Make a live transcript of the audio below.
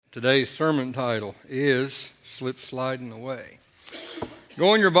Today's sermon title is Slip Sliding Away.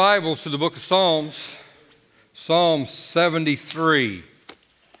 Go in your Bibles to the book of Psalms, Psalm 73.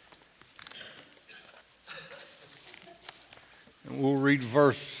 And we'll read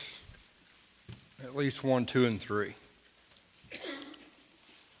verse at least 1, 2, and 3.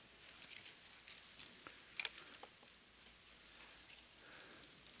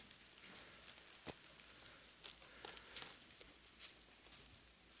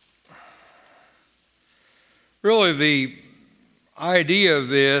 Really, the idea of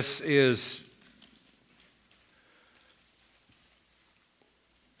this is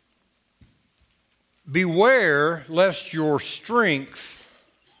beware lest your strength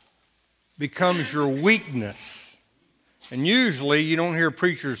becomes your weakness. And usually you don't hear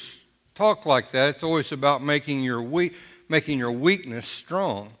preachers talk like that. It's always about making your weakness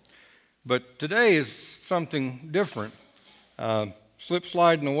strong. But today is something different. Slip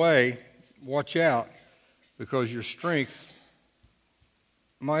sliding away, watch out, because your strength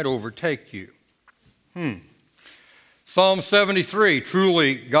might overtake you. Psalm 73,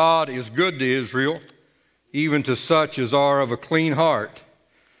 truly God is good to Israel, even to such as are of a clean heart.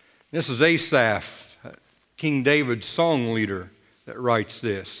 This is Asaph, King David's song leader, that writes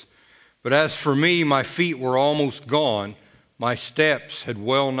this. But as for me, my feet were almost gone, my steps had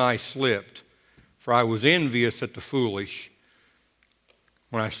well nigh slipped, for I was envious at the foolish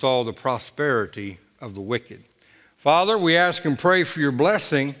when I saw the prosperity of the wicked. Father, we ask and pray for your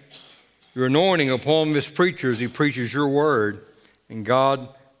blessing, your anointing upon this preacher as he preaches your word. And God,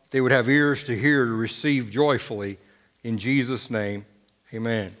 they would have ears to hear, to receive joyfully. In Jesus' name,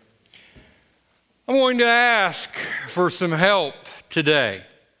 amen. I'm going to ask for some help today.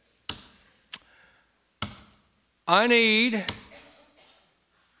 I need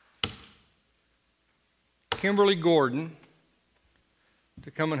Kimberly Gordon to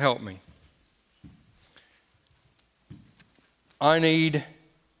come and help me. I need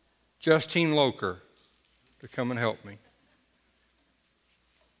Justine Loker to come and help me.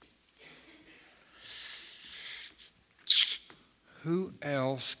 Who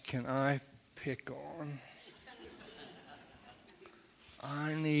else can I pick on?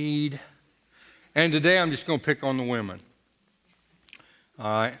 And today I'm just going to pick on the women.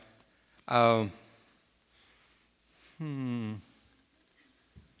 All right.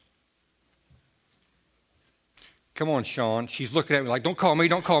 Come on, Sean. She's looking at me like, don't call me,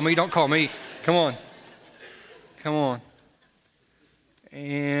 don't call me, don't call me. Come on. Come on.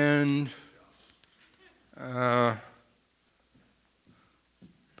 And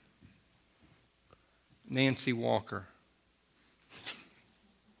Nancy Walker.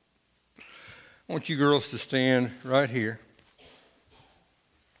 I want you girls to stand right here.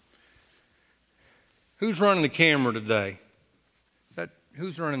 Who's running the camera today?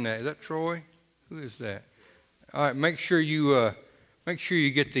 Who's running that? Is that Troy? Who is that? All right, make sure you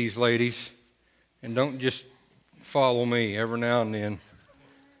get these ladies, and don't just follow me every now and then.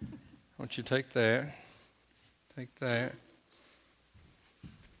 Why don't you take that? Take that.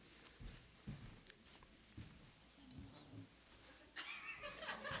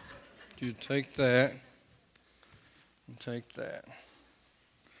 You take that and take that.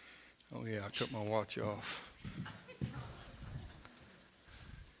 Oh yeah, I took my watch off.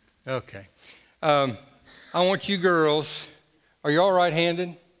 Okay. I want you girls, are you all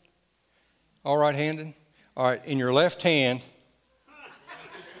right-handed? All right-handed? All right, in your left hand,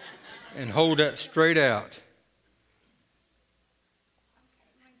 and hold that straight out.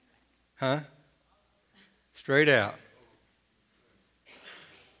 Huh? Straight out.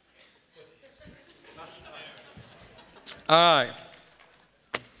 All right.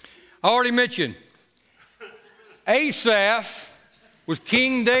 I already mentioned, Asaph was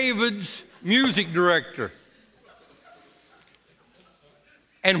King David's music director.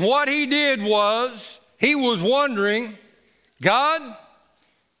 And what he did was, he was wondering, God,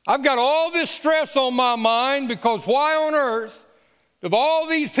 I've got all this stress on my mind because why on earth, of all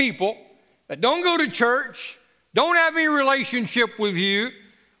these people that don't go to church, don't have any relationship with you,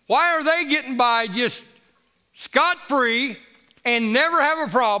 why are they getting by just scot-free and never have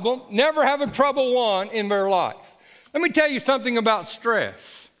a problem, never have a trouble one in their life? Let me tell you something about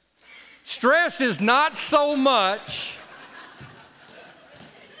stress. Stress is not so much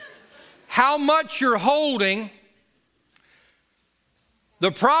how much you're holding.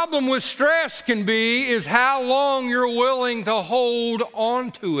 The problem with stress can be is how long you're willing to hold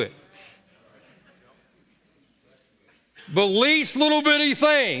on to it. The least little bitty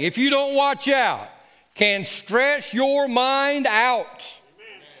thing, if you don't watch out, can stress your mind out.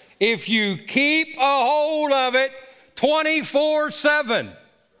 If you keep a hold of it 24/7.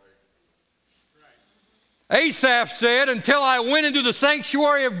 Asaph said, until I went into the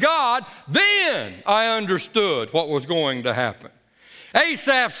sanctuary of God, then I understood what was going to happen.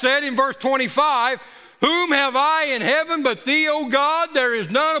 Asaph said in verse 25, whom have I in heaven but thee, O God? There is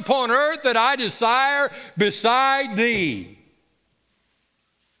none upon earth that I desire beside thee.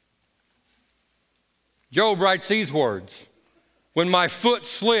 Job writes these words, when my foot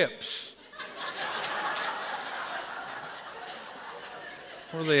slips.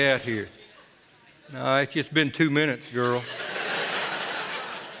 Where are they at here? No, it's just been 2 minutes, girl.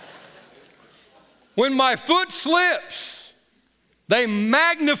 When my foot slips, they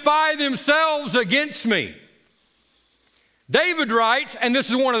magnify themselves against me. David writes, and this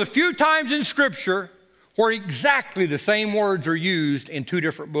is one of the few times in Scripture where exactly the same words are used in 2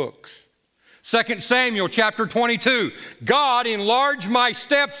 different books. 2 Samuel chapter 22, God enlarged my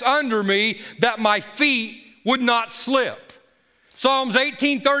steps under me that my feet would not slip. Psalms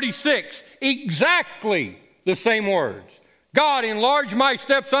 18:36, exactly the same words. God enlarged my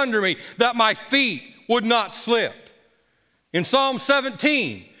steps under me that my feet would not slip. In Psalm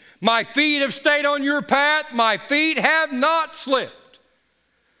 17, my feet have stayed on your path, my feet have not slipped.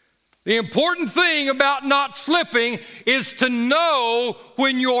 The important thing about not slipping is to know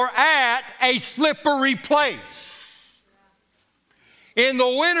when you're at a slippery place. In the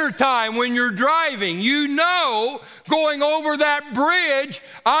wintertime when you're driving, you know going over that bridge,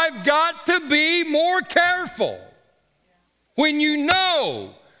 I've got to be more careful. When you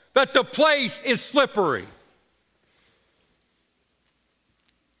know that the place is slippery.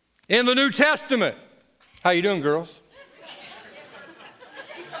 In the New Testament, how you doing, girls?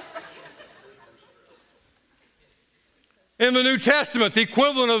 In the New Testament, the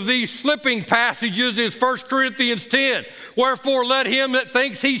equivalent of these slipping passages is 1 Corinthians 10. Wherefore let him that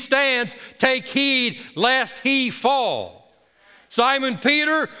thinks he stands take heed lest he fall. Simon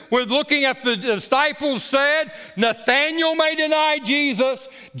Peter, with looking at the disciples, said, Nathanael may deny Jesus,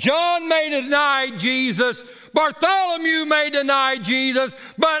 John may deny Jesus, Bartholomew may deny Jesus,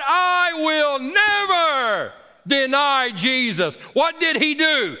 but I will never deny Jesus. What did he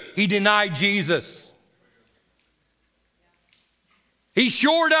do? He denied Jesus. He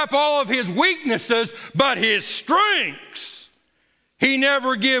shored up all of his weaknesses, but his strengths he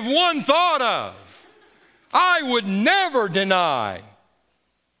never give one thought of. I would never deny.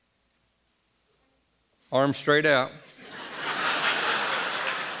 Arms straight out.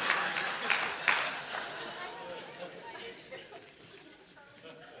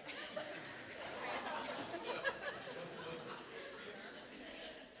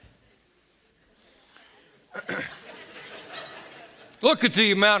 Look at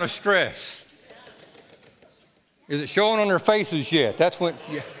the amount of stress. Is it showing on their faces yet? That's when.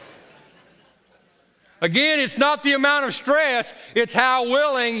 Yeah. Again, it's not the amount of stress, it's how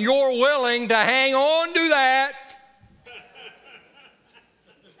willing you're willing to hang on to that.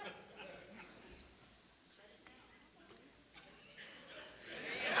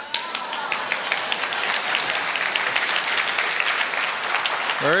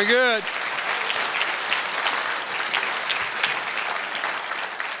 Very good.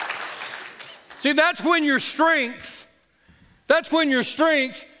 See, that's when your strength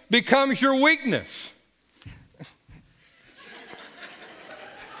becomes your weakness.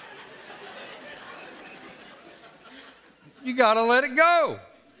 You got to let it go.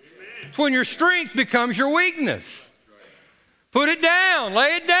 It's when your strength becomes your weakness. Put it down,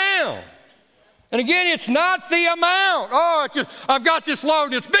 lay it down. And again, it's not the amount. Oh, it's just, I've got this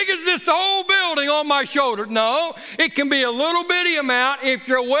load as big as this whole building on my shoulder. No, it can be a little bitty amount if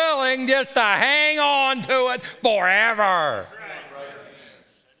you're willing just to hang on to it forever.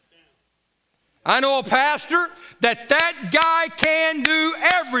 I know a pastor that guy can do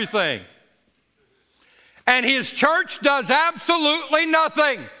everything. And his church does absolutely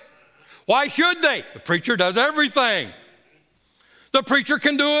nothing. Why should they? The preacher does everything. The preacher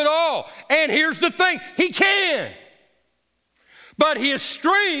can do it all. And here's the thing, he can. But his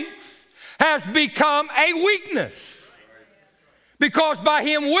strength has become a weakness. Because by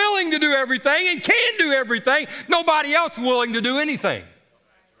him willing to do everything and can do everything, nobody else is willing to do anything.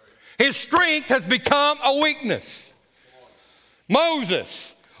 His strength has become a weakness.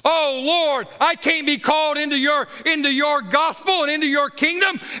 Moses, oh Lord, I can't be called into your gospel and into your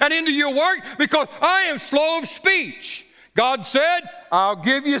kingdom and into your work because I am slow of speech. God said, I'll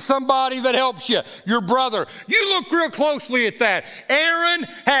give you somebody that helps you, your brother. You look real closely at that. Aaron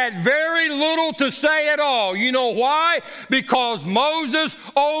had very little to say at all. You know why? Because Moses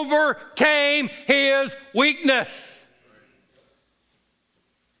overcame his weakness.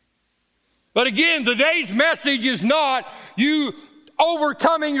 But again, today's message is not you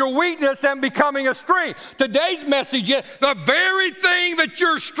overcoming your weakness and becoming a strength. Today's message is the very thing that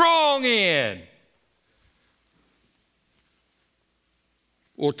you're strong in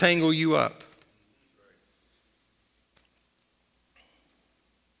will tangle you up.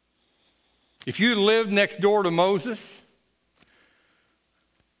 If you lived next door to Moses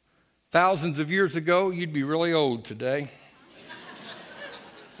thousands of years ago, you'd be really old today.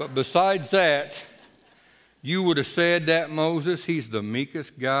 But besides that, you would have said that Moses, he's the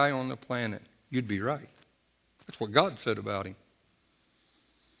meekest guy on the planet. You'd be right. That's what God said about him.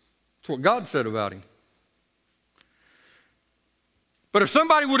 That's what God said about him. But if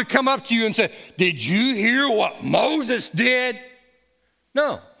somebody would have come up to you and said, did you hear what Moses did?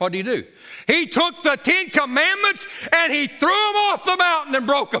 No. What did he do? He took the 10 Commandments and he threw them off the mountain and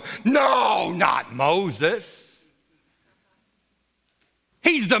broke them. No, not Moses.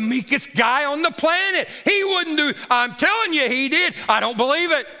 He's the meekest guy on the planet. He wouldn't do, I'm telling you he did. I don't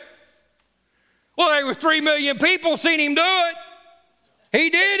believe it. Well, there was 3 million people seen him do it. He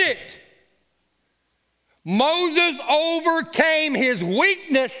did it. Moses overcame his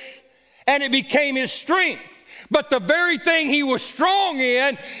weakness and it became his strength. But the very thing he was strong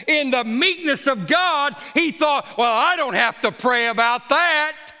in the meekness of God, he thought, well, I don't have to pray about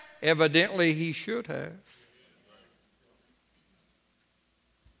that. Evidently, he should have.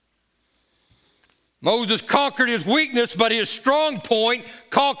 Moses conquered his weakness, but his strong point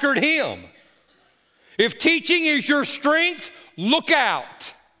conquered him. If teaching is your strength, look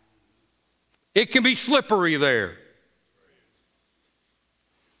out. It can be slippery there.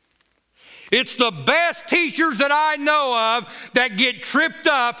 It's the best teachers that I know of that get tripped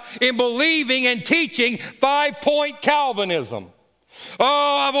up in believing and teaching 5-point Calvinism.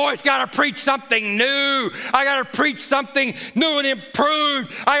 Oh, I've always got to preach something new. I got to preach something new and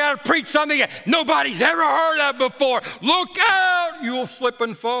improved. I got to preach something that nobody's ever heard of before. Look out, you'll slip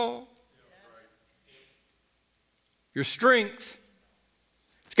and fall. Your strength.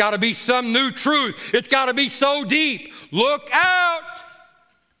 It's got to be some new truth. It's got to be so deep. Look out.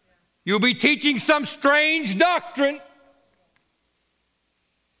 You'll be teaching some strange doctrine.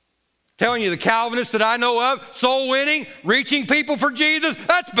 Telling you the Calvinists that I know of, soul winning, reaching people for Jesus,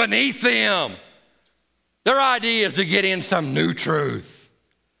 that's beneath them. Their idea is to get in some new truth,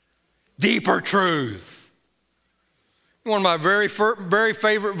 deeper truth. One of my very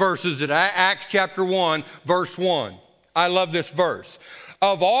favorite verses is Acts chapter 1, verse 1. I love this verse.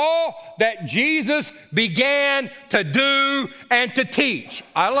 Of all that Jesus began to do and to teach.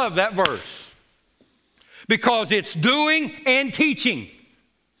 I love that verse. Because it's doing and teaching.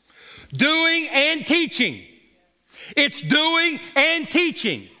 Doing and teaching. It's doing and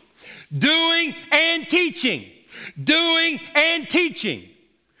teaching. Doing and teaching. Doing and teaching.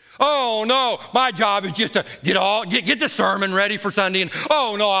 Oh no, my job is just to get the sermon ready for Sunday. And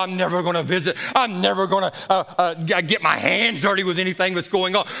oh no, I'm never going to visit. I'm never going to get my hands dirty with anything that's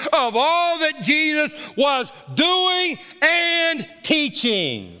going on. Of all that Jesus was doing and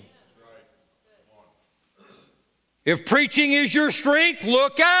teaching. If preaching is your strength,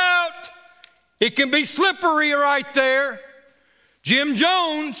 look out. It can be slippery right there. Jim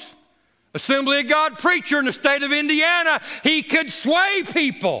Jones, Assembly of God preacher in the state of Indiana, he could sway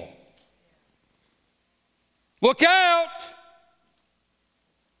people. Look out.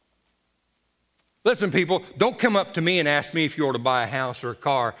 Listen, people, don't come up to me and ask me if you ought to buy a house or a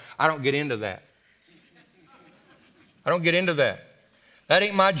car. I don't get into that. I don't get into that. That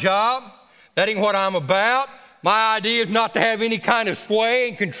ain't my job. That ain't what I'm about. My idea is not to have any kind of sway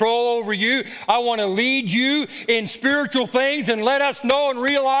and control over you. I want to lead you in spiritual things and let us know and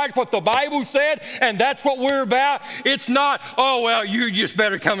realize what the Bible said, and that's what we're about. It's not, oh, well, you just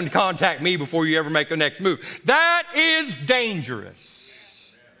better come and contact me before you ever make a next move. That is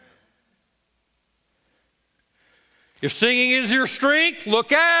dangerous. If singing is your strength,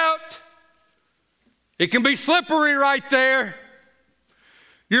 look out. It can be slippery right there.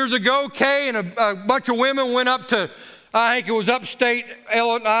 Years ago, Kay and a bunch of women went up to, I think it was upstate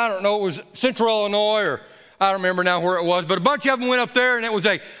Illinois, I don't know, it was central Illinois, or I don't remember now where it was, but a bunch of them went up there and it was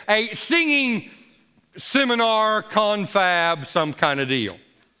a singing seminar, confab, some kind of deal.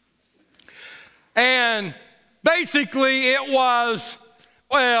 And basically it was,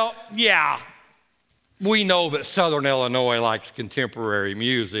 well, yeah, we know that Southern Illinois likes contemporary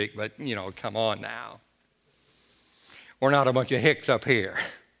music, but, you know, come on now. We're not a bunch of hicks up here.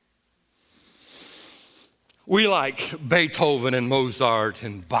 We like Beethoven and Mozart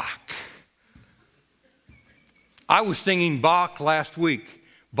and Bach. I was singing Bach last week.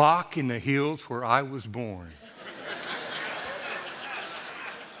 Bach in the hills where I was born.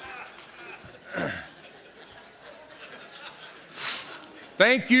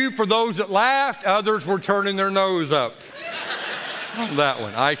 Thank you for those that laughed. Others were turning their nose up. That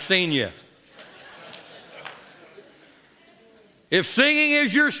one. I seen you. If singing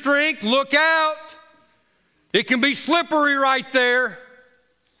is your strength, look out. It can be slippery right there.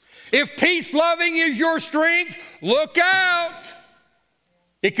 If peace-loving is your strength, look out.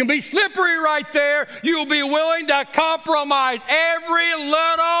 It can be slippery right there. You'll be willing to compromise every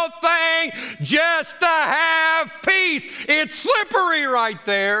little thing just to have peace. It's slippery right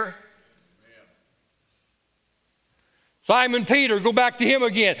there. Simon Peter, go back to him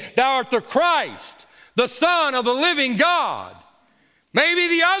again. Thou art the Christ, the Son of the living God.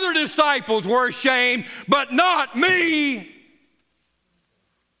 Maybe the other disciples were ashamed, but not me.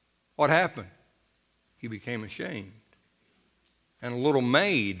 What happened? He became ashamed. And a little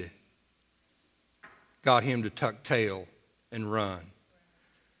maid got him to tuck tail and run.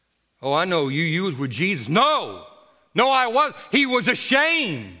 Oh, I know you was with Jesus. No, I wasn't. He was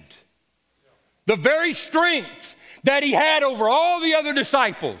ashamed. The very strength that he had over all the other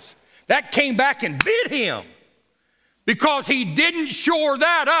disciples, that came back and bit him. Because he didn't shore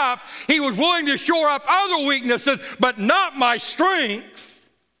that up. He was willing to shore up other weaknesses, but not my strength.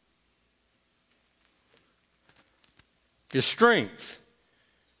 His strength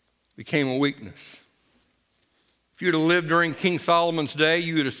became a weakness. If you'd have lived during King Solomon's day,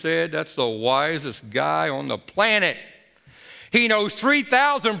 you would have said, that's the wisest guy on the planet. He knows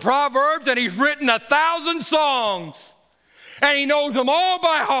 3,000 proverbs and he's written 1,000 songs. And he knows them all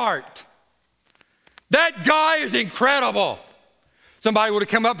by heart. That guy is incredible. Somebody would have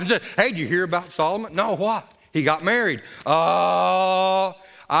come up and said, hey, did you hear about Solomon? No, what? He got married. Oh,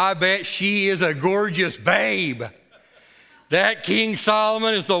 I bet she is a gorgeous babe. That King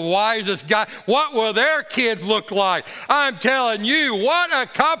Solomon is the wisest guy. What will their kids look like? I'm telling you, what a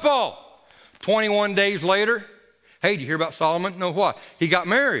couple. 21 days later, hey, did you hear about Solomon? No, what? He got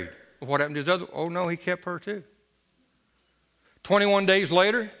married. What happened to his other? Oh, no, he kept her too. 21 days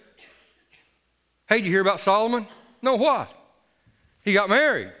later, hey, did you hear about Solomon? No, what? He got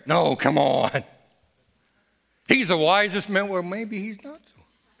married. No, come on. He's the wisest man. Well, maybe he's not so.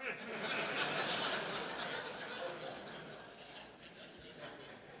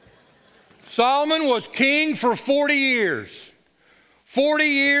 Solomon was king for 40 years. 40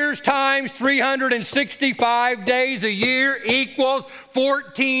 years times 365 days a year equals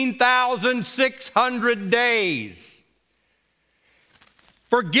 14,600 days.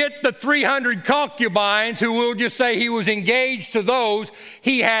 Forget the 300 concubines who will just say he was engaged to those.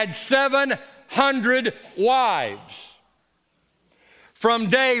 He had 700 wives. From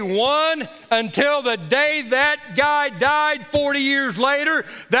day one until the day that guy died 40 years later,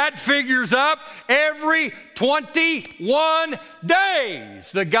 that figures up every 21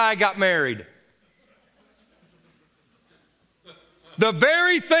 days the guy got married. The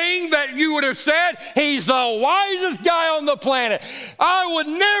very thing that you would have said, he's the wisest guy on the planet. I would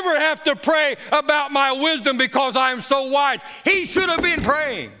never have to pray about my wisdom because I am so wise. He should have been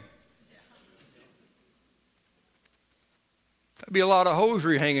praying. There'd be a lot of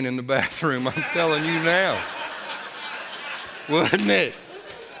hosiery hanging in the bathroom, I'm telling you now. Wouldn't it?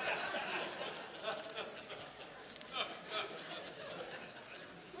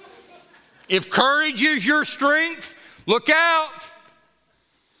 If courage is your strength, look out.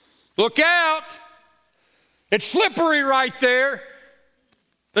 Look out. It's slippery right there.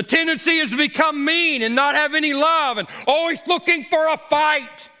 The tendency is to become mean and not have any love and always looking for a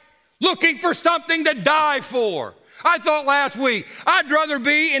fight, looking for something to die for. I thought last week, I'd rather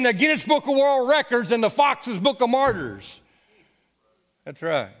be in the Guinness Book of World Records than the Fox's Book of Martyrs. That's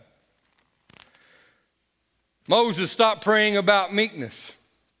right. Moses stopped praying about meekness.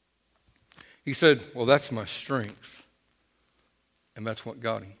 He said, well, that's my strength. And that's what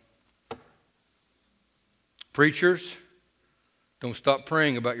got him. Preachers, don't stop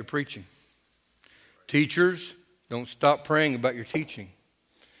praying about your preaching. Teachers, don't stop praying about your teaching.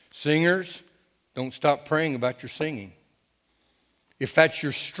 Singers, don't stop praying about your singing. If that's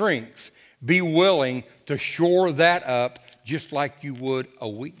your strength, be willing to shore that up just like you would a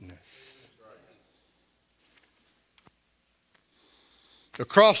weakness.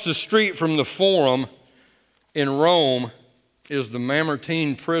 Across the street from the Forum in Rome is the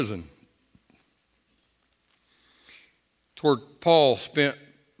Mamertine prison. It's where Paul spent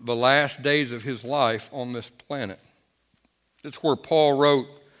the last days of his life on this planet. It's where Paul wrote,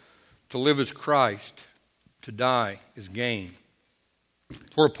 to live is Christ, to die is gain.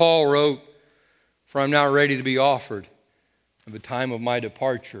 It's where Paul wrote, for I'm now ready to be offered, and the time of my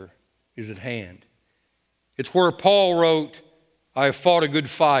departure is at hand. It's where Paul wrote, I have fought a good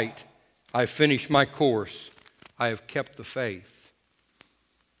fight, I have finished my course, I have kept the faith.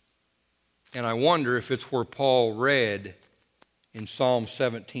 And I wonder if it's where Paul read in Psalm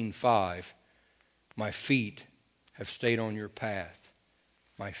 17:5, my feet have stayed on your path.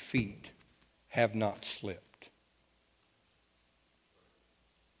 My feet have not slipped.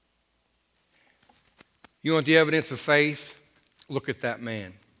 You want the evidence of faith? Look at that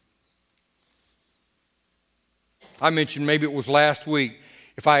man. I mentioned, maybe it was last week,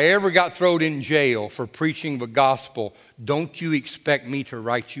 if I ever got thrown in jail for preaching the gospel, don't you expect me to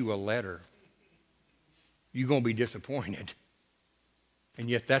write you a letter. You're going to be disappointed. And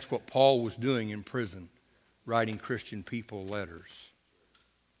yet that's what Paul was doing in prison, writing Christian people letters.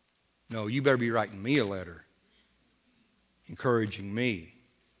 No, you better be writing me a letter, encouraging me.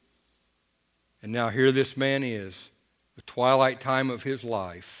 And now here this man is, the twilight time of his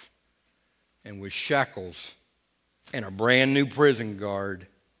life, and with shackles and a brand new prison guard,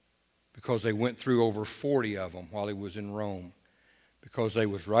 because they went through over 40 of them while he was in Rome, because they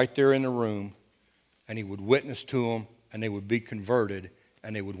was right there in the room, and he would witness to them, and they would be converted,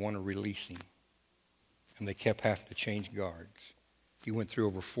 and they would want to release him. And they kept having to change guards. He went through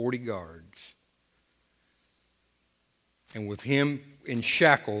over 40 guards. And with him in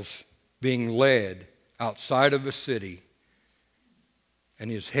shackles being led outside of the city, and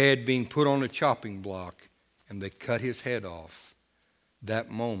his head being put on a chopping block, and they cut his head off,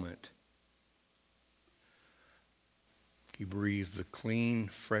 that moment, he breathed the clean,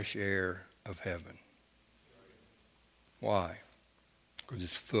 fresh air of heaven. Why? Because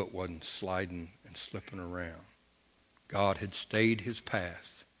his foot wasn't sliding and slipping around. God had stayed his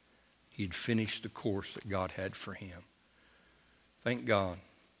path. He had finished the course that God had for him. Thank God.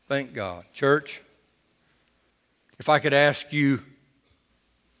 Thank God. Church, if I could ask you,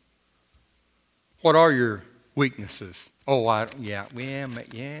 what are your weaknesses? Oh, well,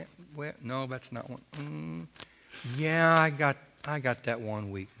 no, that's not one. Yeah, I got that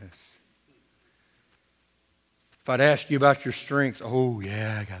one weakness. If I'd ask you about your strengths, oh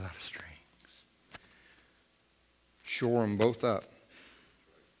yeah, I got a lot of strengths. Shore them both up.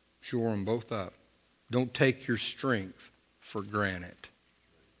 Shore them both up. Don't take your strength for granted.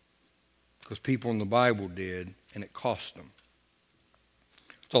 Because people in the Bible did, and it cost them.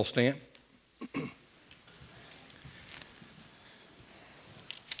 Let's all stand.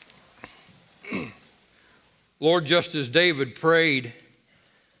 Lord, just as David prayed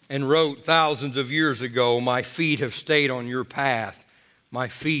and wrote thousands of years ago, my feet have stayed on your path. My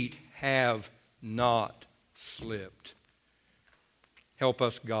feet have not slipped. Help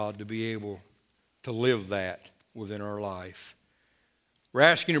us, God, to be able to live that within our life. We're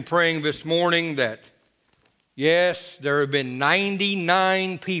asking and praying this morning that, yes, there have been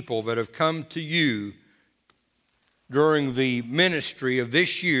 99 people that have come to you during the ministry of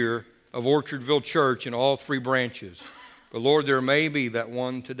this year of Orchardville Church in all three branches. But Lord, there may be that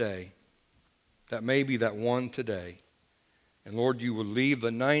one today. That may be that one today. And Lord, you will leave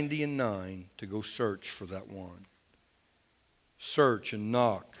the 99 to go search for that one. Search and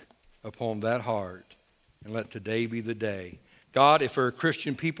knock upon that heart and let today be the day. God, if there are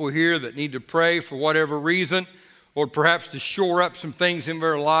Christian people here that need to pray for whatever reason, or perhaps to shore up some things in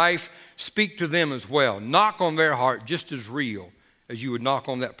their life, speak to them as well. Knock on their heart just as real as you would knock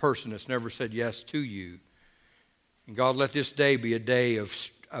on that person that's never said yes to you. And God, let this day be a day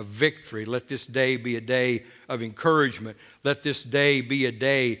of victory. Let this day be a day of encouragement. Let this day be a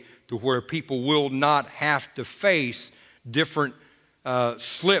day to where people will not have to face different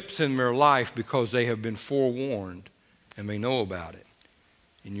slips in their life because they have been forewarned and they know about it.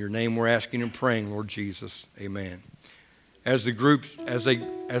 In your name we're asking and praying, Lord Jesus. Amen. As the groups, as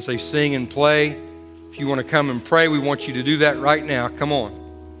they sing and play, if you want to come and pray, we want you to do that right now. Come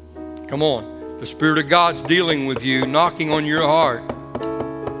on. Come on. The Spirit of God's dealing with you, knocking on your heart.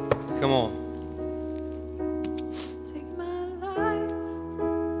 Come on. Take my life,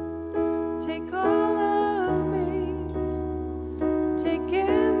 take all of me, take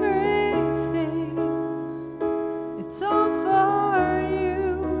everything. It's all for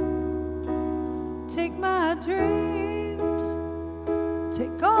you. Take my dreams,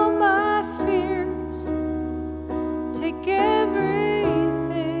 take all my fears, take everything.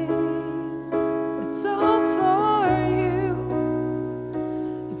 It's all for you.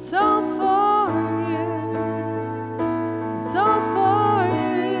 It's all for you. It's all for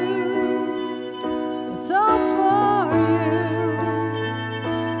you. It's all for you.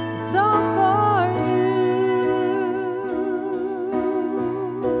 It's all for you.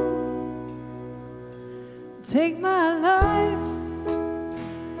 Take my life,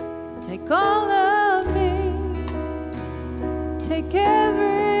 take all of me, take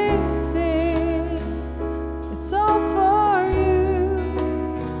everything. It's all for you.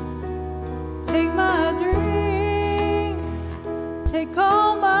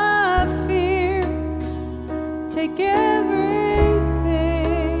 take everything.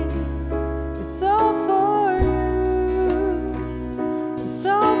 It's all for you. It's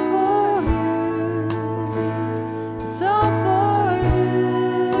all for you. It's all for you.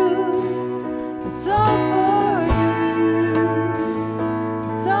 It's all for you.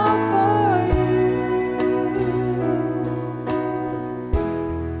 It's all for you.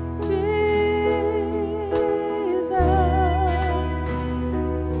 Jesus,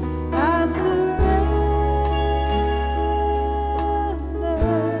 I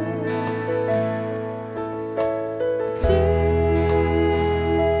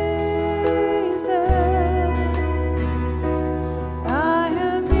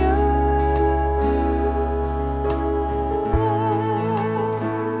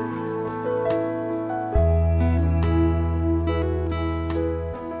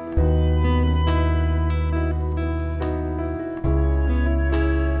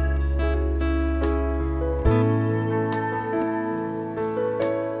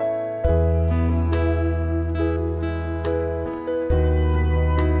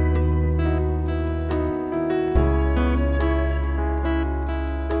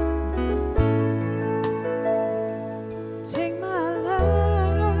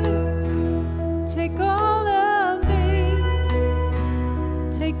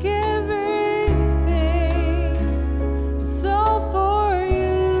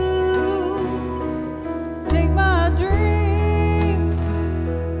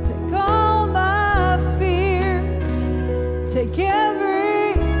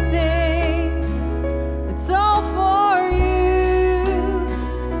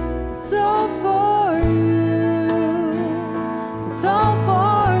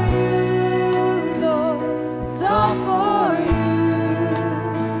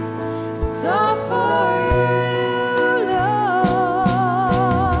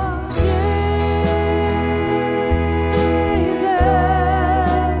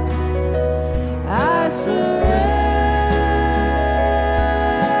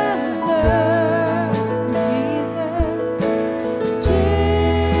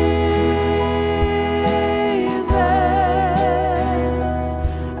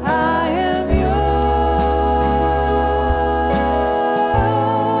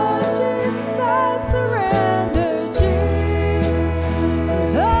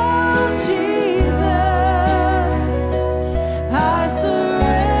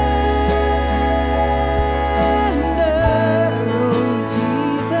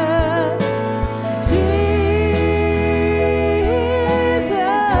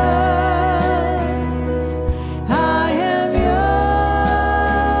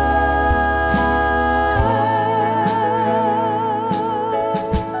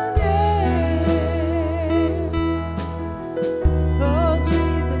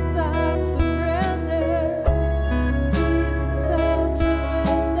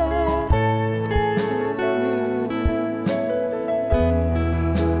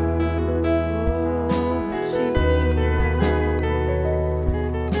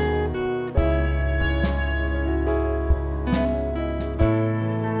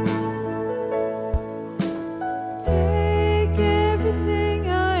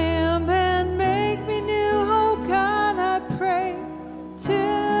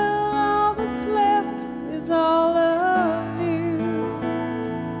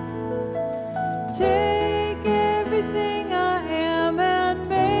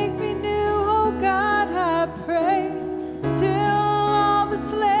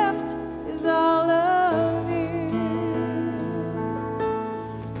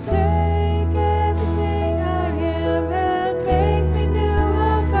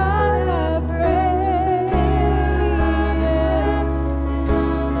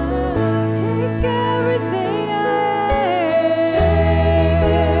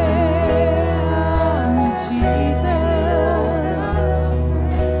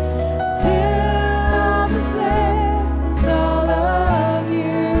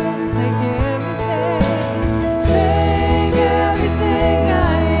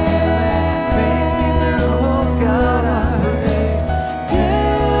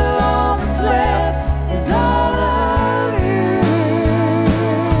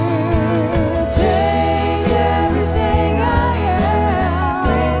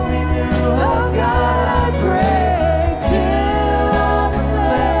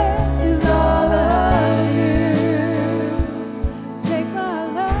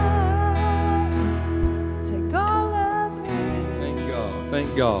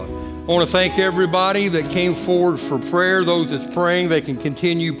God. I want to thank everybody that came forward for prayer. Those that's praying, they can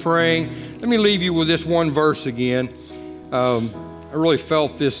continue praying. Let me leave you with this one verse again. I really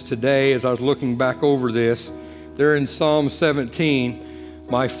felt this today as I was looking back over this, there in Psalm 17,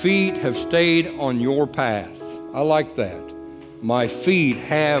 my feet have stayed on your path. I like that. My feet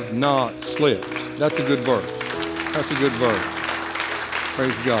have not slipped. That's a good verse. That's a good verse.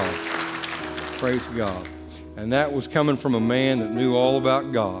 Praise God. Praise God. And that was coming from a man that knew all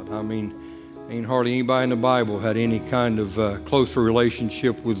about God. I mean, ain't hardly anybody in the Bible had any kind of closer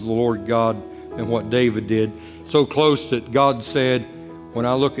relationship with the Lord God than what David did. So close that God said, when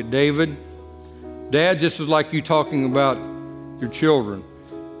I look at David, Dad, this is like you talking about your children.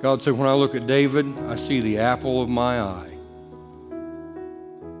 God said, when I look at David, I see the apple of my eye.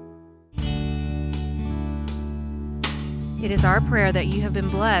 It is our prayer that you have been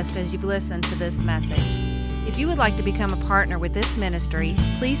blessed as you've listened to this message. If you would like to become a partner with this ministry,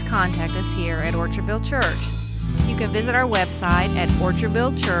 please contact us here at Orchardville Church. You can visit our website at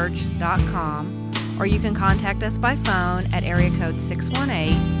orchardvillechurch.com, or you can contact us by phone at area code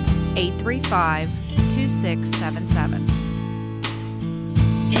 618-835-2677.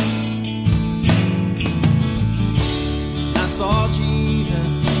 I saw Jesus